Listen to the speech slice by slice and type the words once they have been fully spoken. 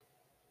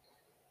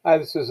Hi,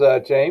 this is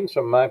James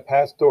from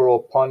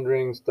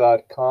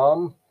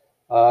mypastoralponderings.com.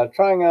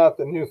 Trying out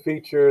the new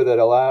feature that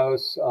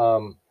allows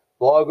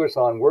bloggers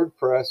on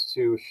WordPress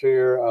to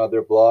share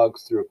their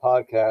blogs through a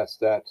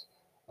podcast at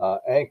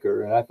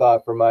Anchor. And I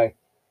thought for my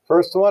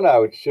first one, I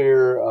would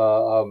share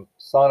a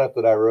sonnet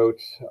that I wrote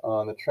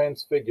on the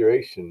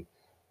Transfiguration,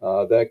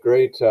 that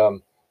great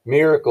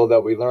miracle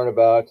that we learn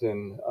about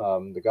in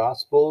the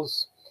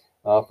Gospels.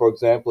 For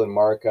example, in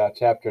Mark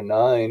chapter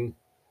 9.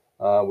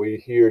 We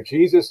hear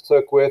Jesus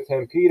took with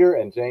him Peter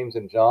and James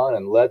and John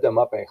and led them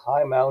up a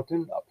high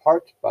mountain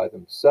apart by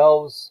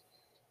themselves,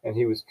 and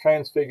he was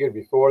transfigured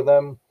before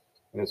them,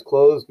 and his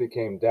clothes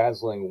became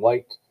dazzling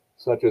white,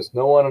 such as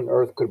no one on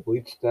earth could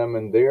bleach them,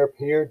 and there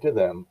appeared to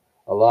them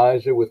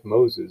Elijah with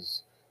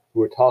Moses,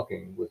 who were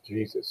talking with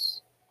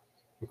Jesus.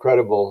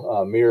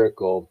 Incredible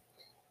miracle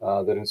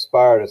that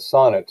inspired a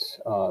sonnet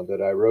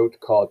that I wrote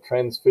called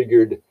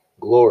Transfigured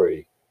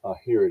Glory.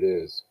 Here it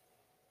is.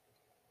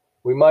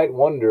 We might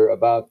wonder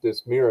about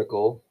this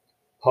miracle,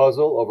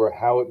 puzzle over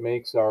how it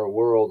makes our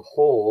world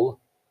whole,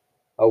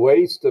 a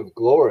waste of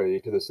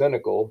glory to the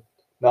cynical,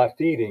 not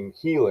feeding,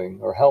 healing,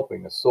 or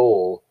helping a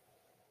soul.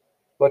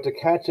 But to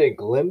catch a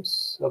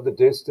glimpse of the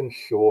distant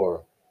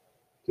shore,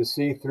 to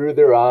see through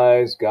their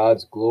eyes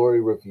God's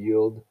glory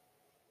revealed,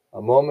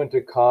 a moment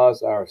to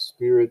cause our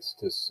spirits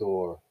to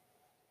soar,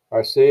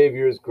 our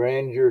Savior's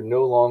grandeur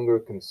no longer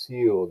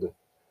concealed.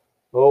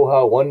 Oh,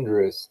 how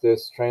wondrous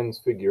this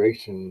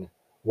transfiguration!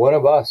 One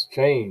of us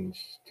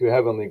changed to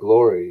heavenly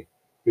glory.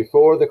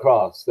 Before the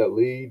cross that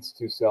leads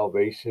to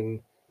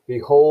salvation,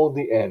 behold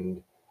the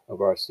end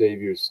of our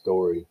Savior's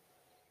story.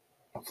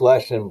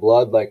 Flesh and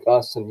blood like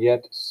us, and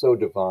yet so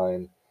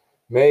divine.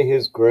 May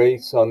his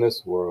grace on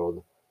this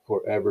world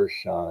forever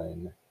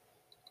shine.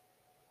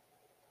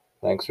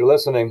 Thanks for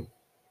listening.